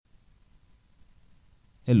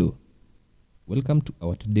Hello, welcome to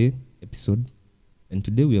our today episode, and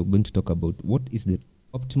today we are going to talk about what is the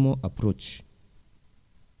optimal approach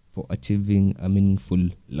for achieving a meaningful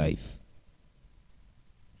life.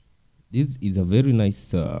 This is a very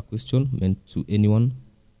nice question meant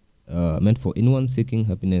for anyone seeking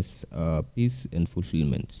happiness, peace, and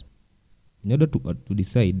fulfillment. In order to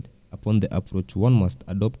decide upon the approach one must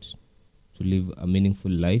adopt to live a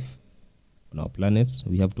meaningful life on our planet,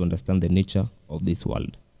 we have to understand the nature of this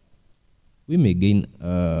world. We may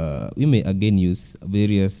again use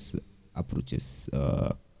various approaches,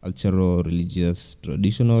 cultural, religious,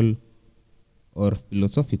 traditional, or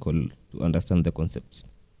philosophical to understand the concepts.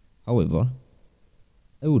 However,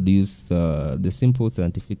 I would use the simple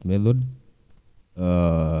scientific method,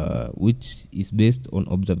 which is based on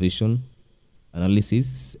observation,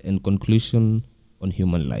 analysis, and conclusion on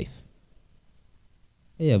human life.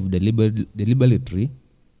 I have deliberately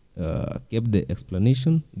kept the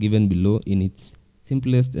explanation given below in its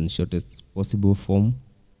simplest and shortest possible form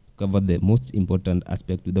to cover the most important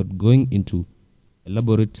aspect without going into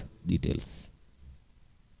elaborate details.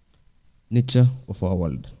 Nature of our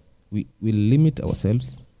world. We will limit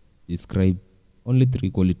ourselves to describe only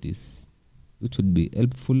three qualities which would be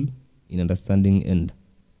helpful in understanding and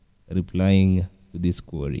replying to this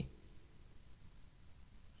query.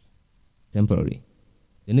 Temporary.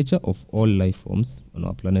 The nature of all life forms on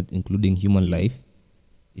our planet, including human life,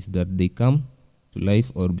 is that they come to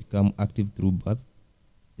life or become active through birth.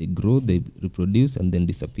 They grow, they reproduce, and then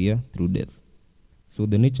disappear through death. So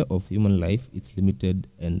the nature of human life is limited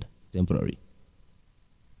and temporary.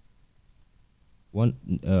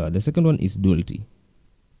 The second one is duality.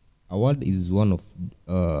 Our world is one of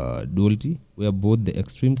duality, where both the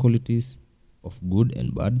extreme qualities of good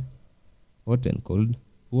and bad, hot and cold,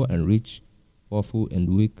 poor and rich, powerful and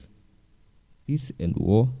weak, peace and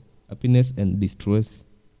war, happiness and distress,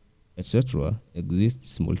 etc., exist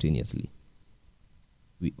simultaneously.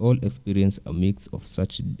 We all experience a mix of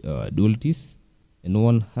such dualities, and no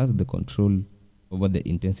one has the control over the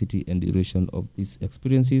intensity and duration of these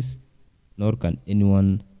experiences, nor can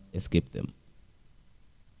anyone escape them.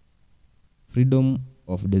 Freedom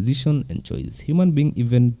of decision and choice. Human beings,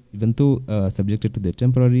 even though subjected to the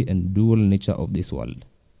temporary and dual nature of this world,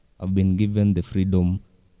 have been given the freedom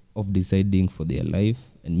of deciding for their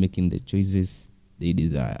life and making the choices they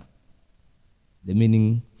desire. The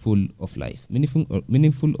meaningful of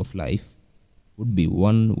life would be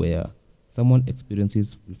one where someone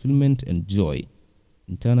experiences fulfillment and joy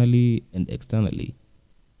internally and externally,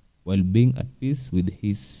 while being at peace with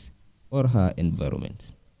his or her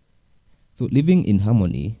environment. So living in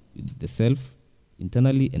harmony with the self,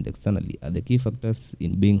 internally and externally, are the key factors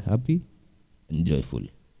in being happy and joyful.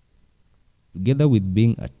 Together with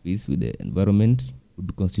being at peace with the environment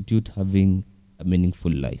would constitute having a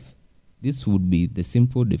meaningful life. This would be the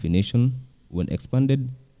simple definition. When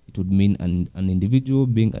expanded, it would mean an individual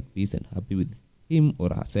being at peace and happy with him or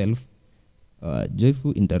herself,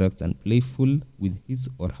 joyful, interacts, and playful with his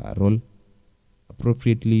or her role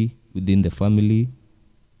appropriately within the family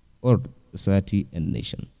or society and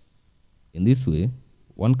nation. In this way,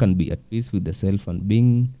 one can be at peace with the self and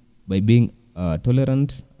by being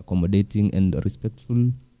tolerant, accommodating, and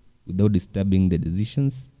respectful without disturbing the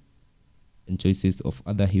decisions and choices of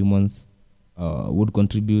other humans, would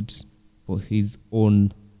contribute for his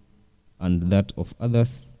own and that of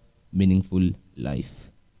others meaningful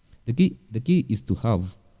life. The key is to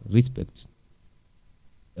have respect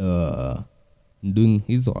in doing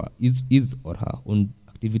his or her own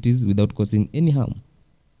activities without causing any harm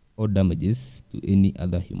or damages to any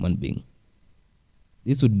other human being.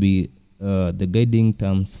 This would be the guiding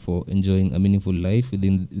terms for enjoying a meaningful life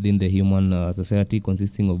within the human society,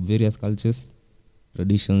 consisting of various cultures,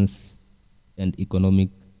 traditions, and economic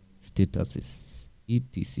statuses,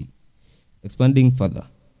 etc. Expanding further,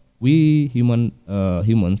 we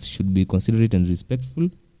humans should be considerate and respectful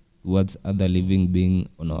towards other living beings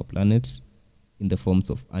on our planet in the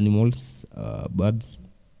forms of animals, birds,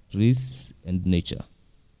 trees, and nature.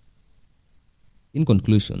 In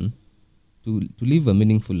conclusion, to live a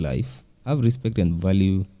meaningful life, have respect and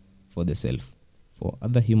value for the self, for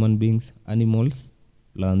other human beings, animals,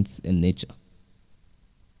 plants, and nature.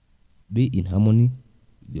 Be in harmony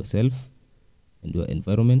with yourself and your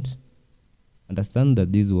environment. Understand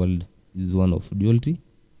that this world is one of duality,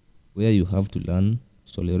 where you have to learn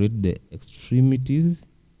to tolerate the extremities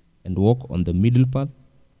and walk on the middle path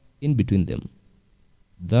in between them.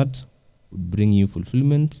 That would bring you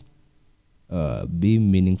fulfillment, be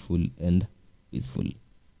meaningful and peaceful.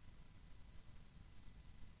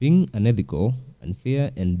 Being unethical, unfair,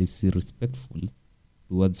 and disrespectful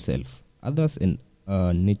towards self, others, and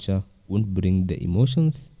nature won't bring the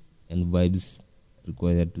emotions and vibes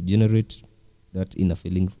required to generate that inner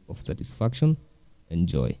feeling of satisfaction and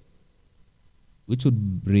joy, which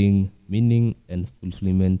would bring meaning and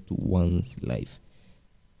fulfillment to one's life.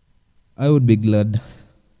 I would be glad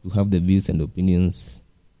to have the views and opinions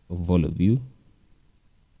of all of you.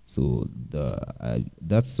 So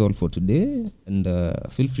that's all for today, and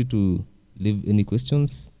feel free to leave any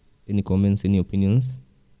questions, any comments, any opinions,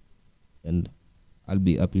 and I'll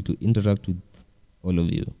be happy to interact with all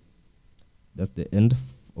of you. That's the end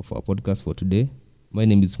of our podcast for today. My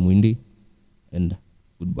name is Mwindi, and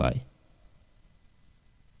goodbye.